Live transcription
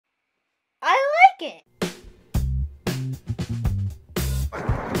it.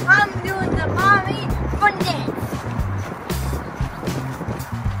 I'm doing the mommy fun dance.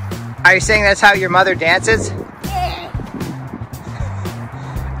 Are you saying that's how your mother dances? Yeah.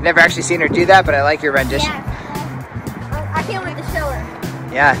 Never actually seen her do that, but I like your rendition. Yeah. I can't wait to show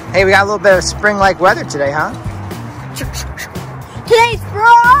her. Yeah. Hey, we got a little bit of spring-like weather today, huh? Today's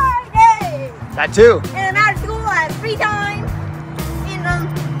Friday. That too. And I'm out of school. I have free time.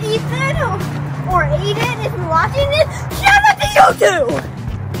 And Ethan or Aiden, if you're watching this, shout out to you too.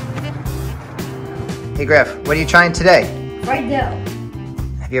 Hey, Griff, what are you trying today? Right now.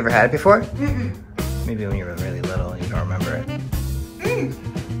 Have you ever had it before? Mm-mm. Maybe when you were really little and you don't remember it.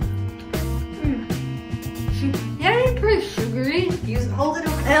 Yeah, it's pretty sugary. Hold it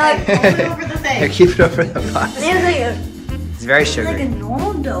over the thing. Hold it over the thing. Here, keep it over the box. It's It's very like sugary. a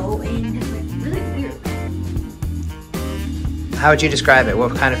normal dough and it's like really weird. How would you describe it?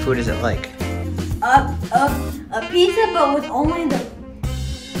 What kind of food is it like? A pizza, but with only it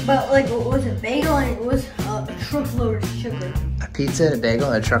was a bagel and it was a truckload of sugar. A pizza, and a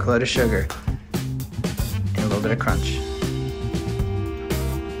bagel, and a truckload of sugar. And a little bit of crunch.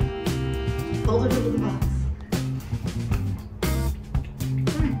 Hold it over the box.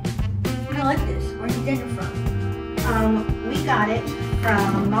 I like this. Where'd you get it from? We got it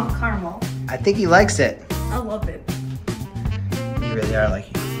from Mount Carmel. I think he likes it. I love it. You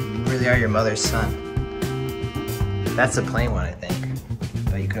really are your mother's son. That's a plain one, I think.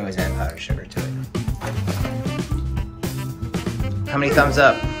 But you could always add powdered sugar to it. How many thumbs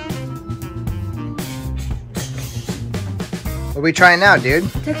up? What are we trying now, dude?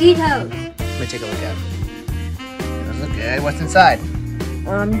 Taquitos. Let me take a look at it. Those look good. What's inside?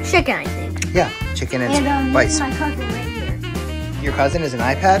 Chicken, I think. Yeah, chicken and And bites. this is my cousin right here. Your cousin is an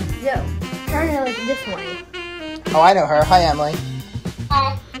iPad? No, turn it like this way. Oh, I know her. Hi, Emily.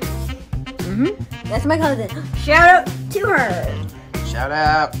 Hi. That's my cousin. Shout out to her. Shout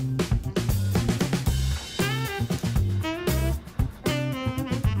out.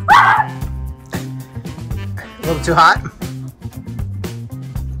 A little too hot?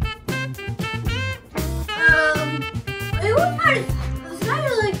 It was kind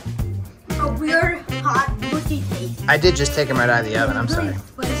of like a weird, hot, mushy taste. I did just take them right out of the oven. I'm sorry.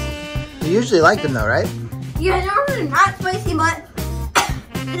 Really spicy. You usually like them though, right? Yeah, normally not spicy, but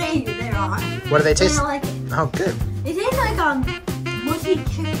today they are. What do they taste? I like it. Oh, good. It tastes like mushy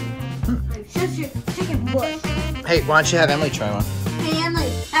chicken, like just your chicken bush. Hey, why don't you have Emily try one? And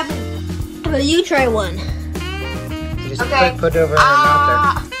like, you try one. You just Okay. put it over in her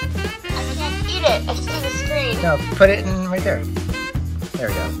mouth I can't eat it. I see the screen. there. No, put it in right there. There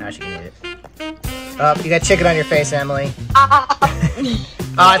we go. Now she can eat it. Oh, you got chicken on your face, Emily. Oh,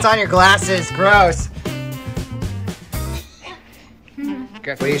 it's on your glasses. Gross.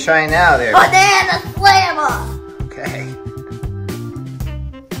 Griff, what are you trying now there? Banana flavor. Okay.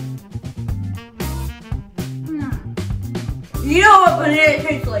 You know what banana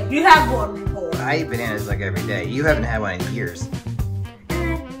tastes like. You have one before. I eat bananas like every day. You haven't had one in years.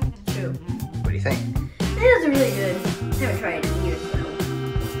 True. What do you think? Bananas are really good. Haven't tried it in years though.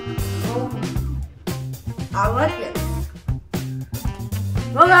 Oh, I like it.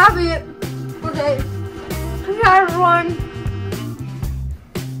 Well, that'll be it. Okay. Hi everyone.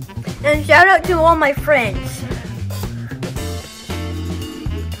 And shout out to all my friends.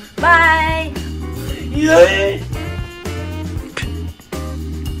 Bye. Yay!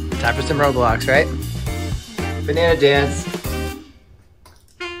 Time for some Roblox, right? Banana dance.